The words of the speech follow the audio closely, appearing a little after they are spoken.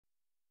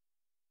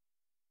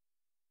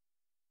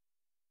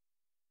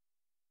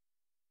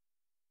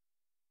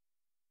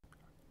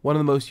One of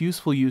the most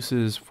useful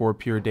uses for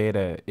pure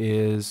data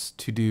is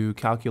to do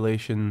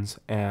calculations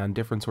and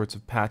different sorts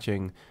of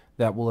patching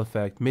that will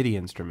affect MIDI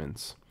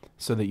instruments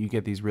so that you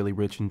get these really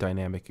rich and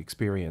dynamic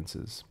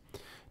experiences.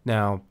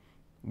 Now,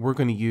 we're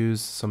going to use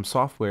some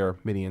software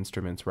MIDI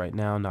instruments right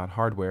now, not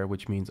hardware,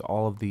 which means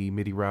all of the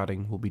MIDI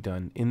routing will be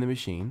done in the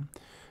machine.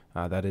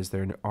 That is,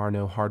 there are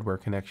no hardware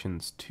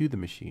connections to the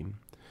machine.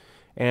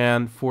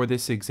 And for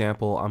this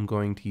example, I'm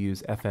going to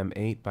use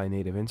FM8 by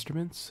Native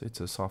Instruments. It's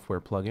a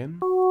software plugin,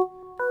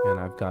 and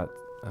I've got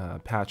a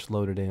patch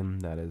loaded in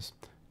that is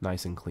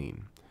nice and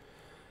clean.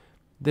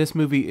 This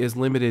movie is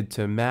limited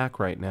to Mac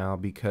right now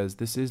because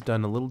this is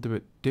done a little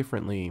bit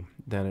differently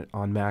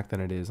on Mac than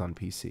it is on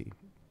PC.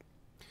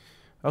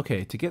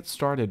 Okay, to get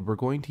started, we're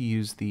going to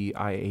use the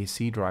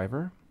IAC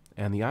driver.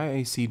 And the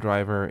IAC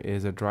driver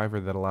is a driver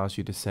that allows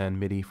you to send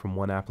MIDI from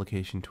one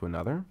application to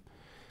another.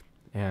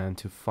 And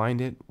to find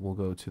it, we'll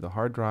go to the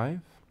hard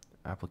drive,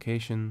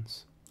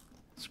 Applications,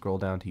 scroll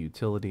down to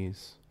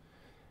Utilities,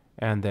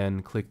 and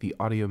then click the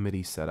Audio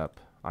MIDI Setup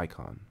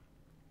icon.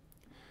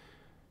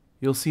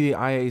 You'll see the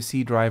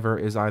IAC driver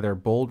is either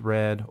bold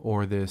red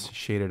or this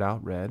shaded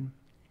out red.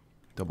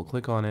 Double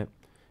click on it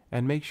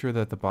and make sure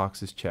that the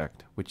box is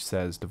checked, which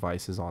says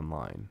device is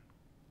online.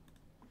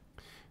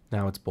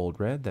 Now it's bold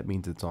red, that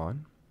means it's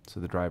on. So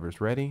the driver's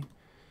ready.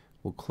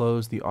 We'll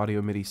close the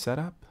Audio MIDI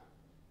Setup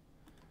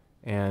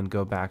and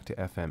go back to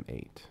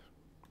FM8.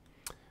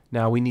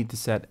 Now we need to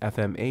set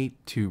FM8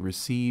 to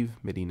receive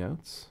MIDI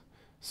notes.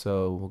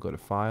 So we'll go to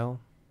File,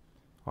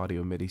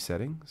 Audio MIDI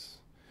Settings.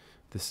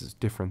 This is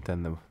different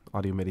than the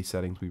Audio MIDI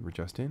settings we were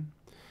just in.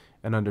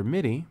 And under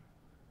MIDI,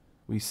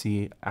 we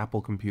see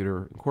Apple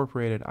Computer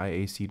Incorporated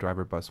IAC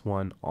Driver Bus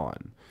 1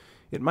 on.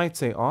 It might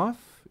say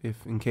off.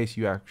 If in case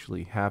you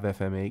actually have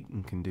FM8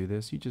 and can do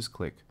this, you just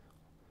click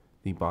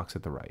the box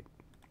at the right.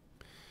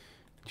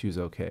 Choose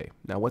OK.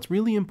 Now what's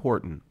really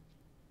important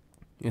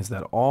is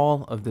that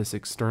all of this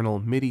external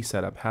MIDI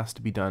setup has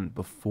to be done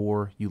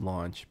before you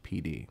launch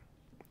PD.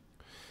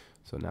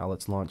 So now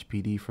let's launch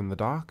PD from the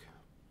dock.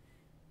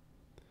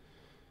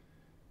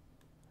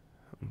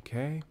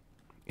 Okay,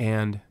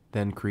 and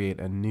then create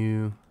a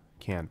new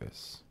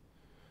canvas.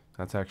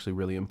 That's actually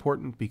really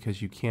important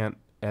because you can't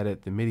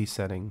edit the MIDI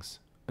settings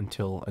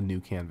until a new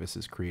canvas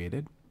is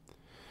created.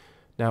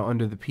 Now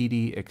under the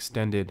PD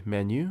extended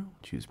menu,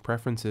 choose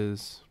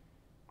Preferences,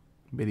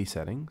 MIDI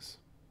Settings,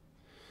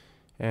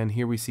 and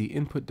here we see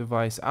Input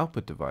Device,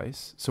 Output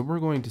Device. So we're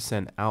going to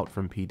send out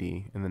from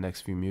PD in the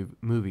next few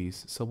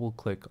movies, so we'll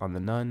click on the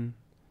None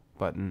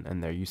button,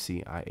 and there you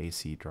see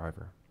IAC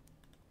Driver.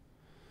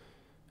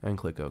 And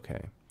click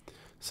OK.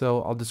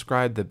 So I'll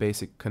describe the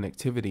basic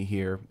connectivity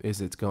here is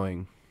it's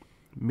going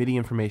MIDI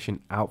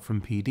information out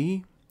from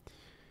PD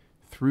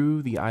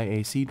through the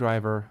IAC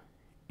driver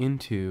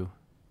into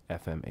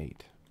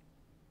FM8.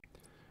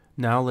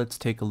 Now let's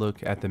take a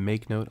look at the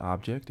Makenote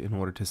object in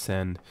order to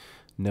send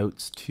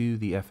notes to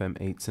the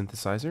FM8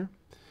 synthesizer.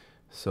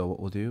 So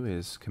what we'll do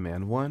is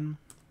Command 1,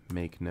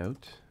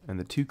 Makenote, and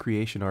the two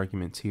creation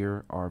arguments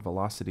here are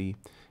velocity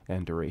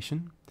and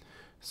duration.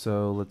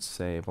 So let's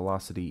say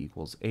velocity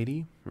equals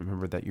 80.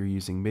 Remember that you're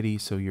using MIDI,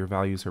 so your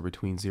values are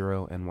between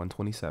 0 and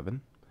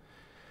 127.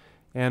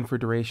 And for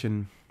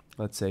duration,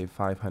 let's say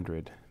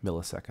 500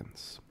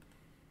 milliseconds.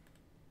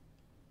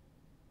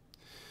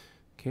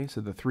 Okay,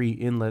 so the three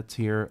inlets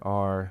here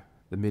are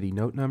the MIDI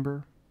note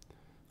number,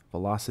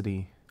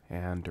 velocity,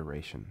 and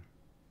duration.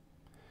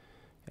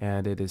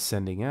 And it is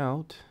sending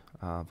out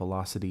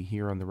velocity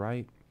here on the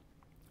right,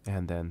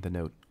 and then the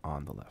note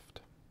on the left.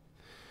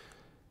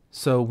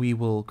 So we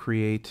will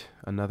create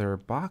another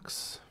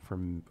box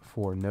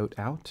for note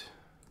out.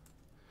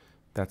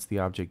 That's the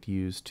object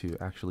used to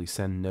actually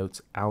send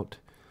notes out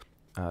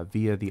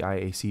via the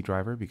IAC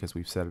driver because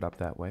we've set it up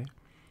that way.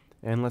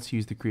 And let's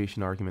use the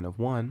creation argument of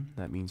 1.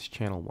 That means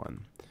channel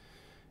 1.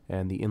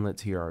 And the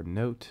inlets here are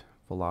note,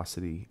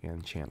 velocity,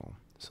 and channel.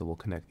 So we'll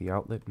connect the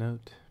outlet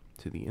note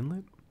to the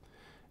inlet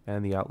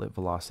and the outlet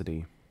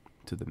velocity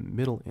to the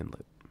middle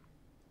inlet.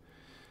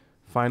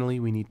 Finally,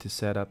 we need to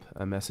set up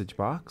a message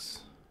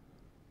box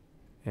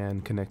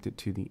and connect it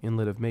to the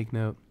inlet of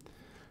Makenote.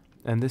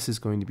 And this is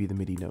going to be the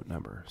MIDI note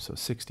number. So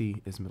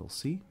 60 is middle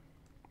C.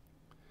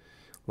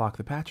 Lock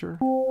the patcher,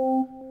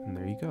 and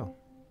there you go.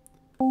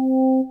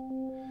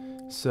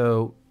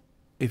 So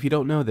if you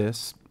don't know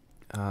this,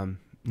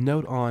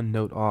 note on,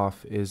 note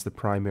off is the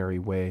primary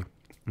way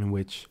in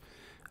which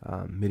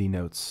MIDI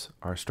notes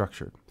are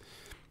structured.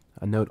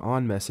 A note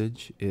on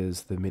message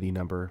is the MIDI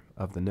number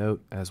of the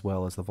note as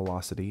well as the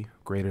velocity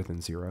greater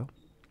than 0.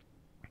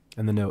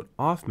 And the note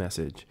off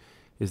message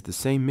is the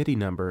same MIDI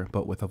number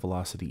but with a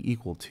velocity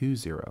equal to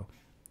 0.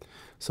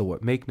 So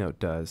what Makenote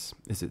does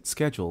is it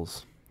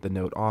schedules the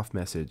note off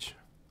message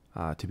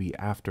to be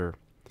after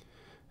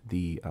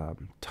the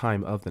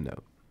time of the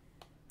note.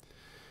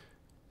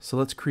 So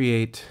let's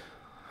create,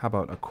 how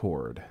about a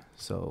chord?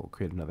 So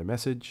create another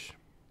message.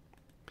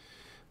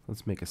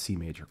 Let's make a C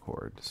major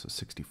chord. So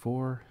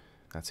 64,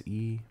 that's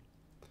E,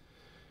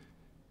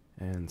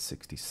 and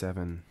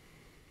 67,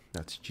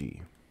 that's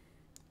G.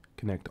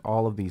 connect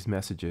all of these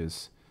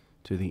messages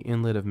to the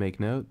inlet of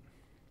Makenote,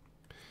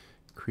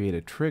 create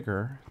a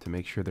trigger to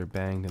make sure they're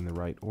banged in the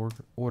right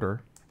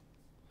order.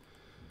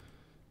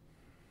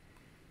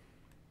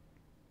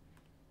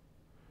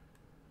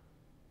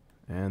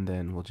 And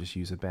then we'll just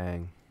use a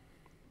bang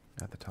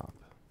at the top.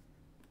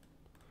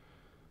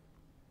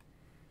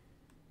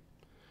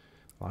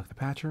 Lock the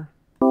patcher,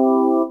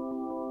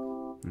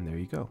 and there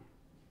you go.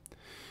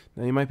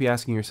 Now you might be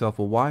asking yourself,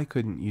 well, why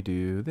couldn't you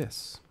do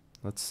this?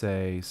 Let's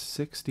say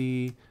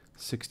 60,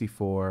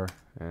 64,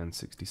 and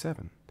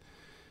 67.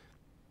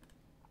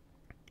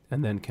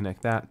 And then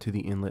connect that to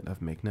the inlet of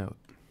Makenote.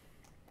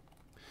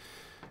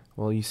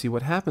 Well, you see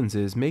what happens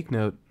is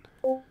Makenote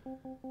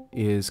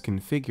is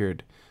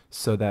configured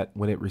so that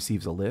when it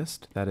receives a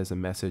list, that is a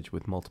message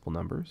with multiple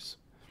numbers,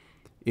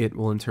 it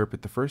will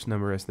interpret the first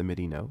number as the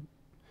MIDI note,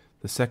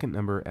 the second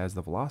number as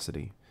the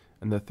velocity,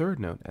 and the third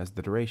note as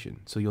the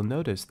duration. So you'll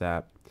notice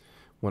that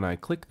when I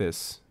click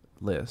this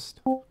list,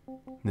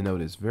 the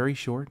note is very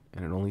short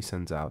and it only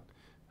sends out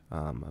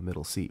a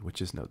middle C,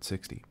 which is note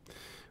 60.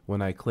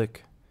 When I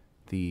click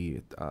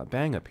the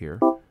bang up here,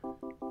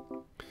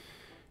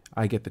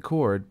 I get the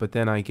chord, but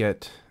then I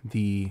get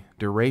the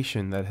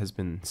duration that has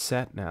been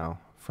set now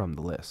from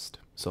the list.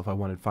 So if I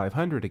wanted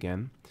 500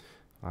 again,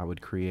 I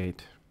would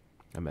create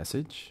a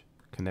message,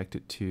 connect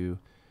it to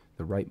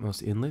the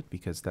rightmost inlet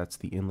because that's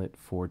the inlet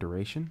for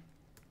duration.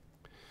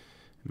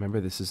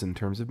 Remember, this is in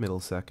terms of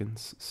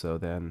milliseconds, so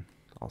then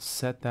I'll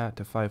set that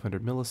to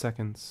 500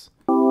 milliseconds,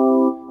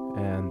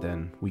 and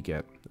then we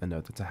get a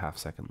note that's a half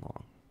second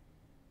long.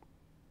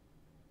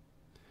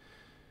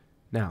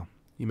 Now,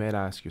 you might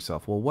ask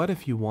yourself, well, what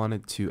if you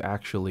wanted to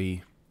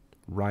actually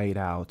write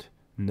out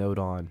note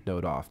on,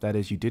 note off? That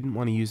is, you didn't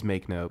want to use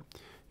Makenote,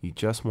 you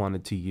just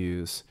wanted to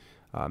use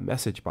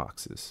message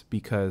boxes,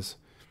 because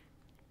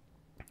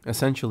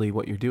essentially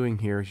what you're doing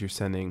here is you're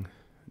sending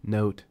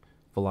note,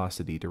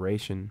 velocity,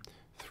 duration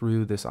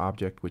through this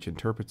object which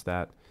interprets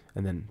that,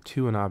 and then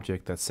to an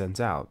object that sends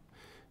out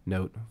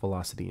note,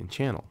 velocity, and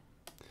channel.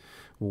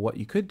 Well, what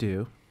you could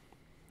do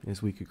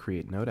is we could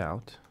create note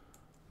out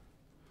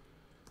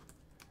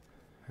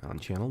on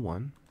channel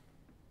 1,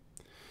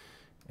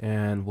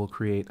 and we'll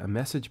create a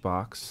message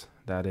box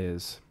that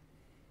is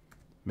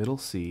middle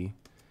C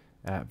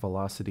at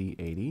velocity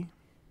 80.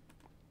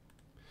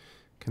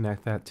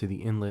 Connect that to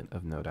the inlet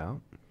of note out,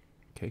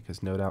 okay,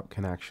 because note out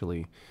can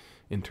actually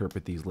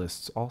interpret these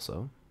lists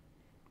also.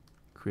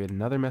 Create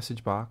another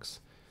message box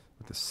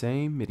with the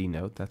same MIDI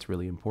note, that's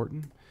really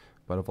important,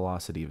 but a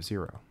velocity of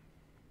 0.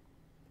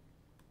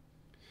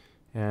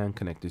 And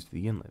connect it to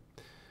the inlet.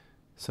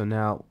 So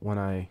now when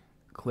I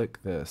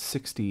click the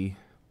 60,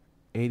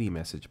 80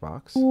 message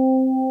box,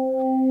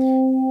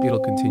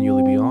 it'll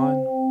continually be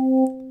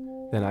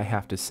on. Then I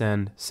have to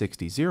send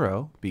 60,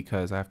 0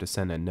 because I have to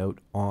send a note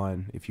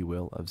on, if you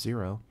will, of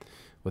 0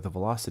 with a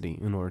velocity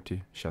in order to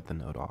shut the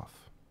note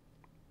off.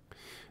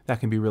 That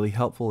can be really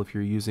helpful if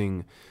you're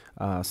using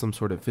some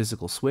sort of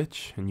physical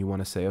switch and you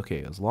want to say,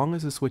 okay, as long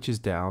as the switch is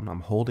down, I'm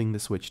holding the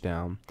switch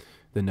down,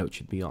 the note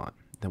should be on.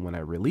 Then when I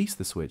release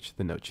the switch,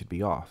 the note should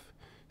be off.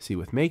 See,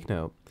 with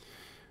Makenote,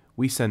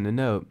 we send a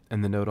note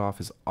and the note off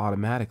is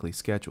automatically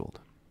scheduled.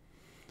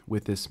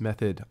 With this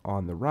method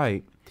on the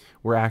right,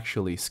 we're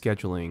actually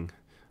scheduling,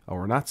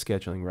 or we're not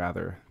scheduling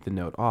rather, the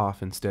note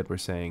off. Instead we're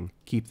saying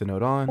keep the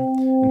note on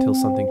until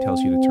something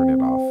tells you to turn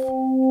it off.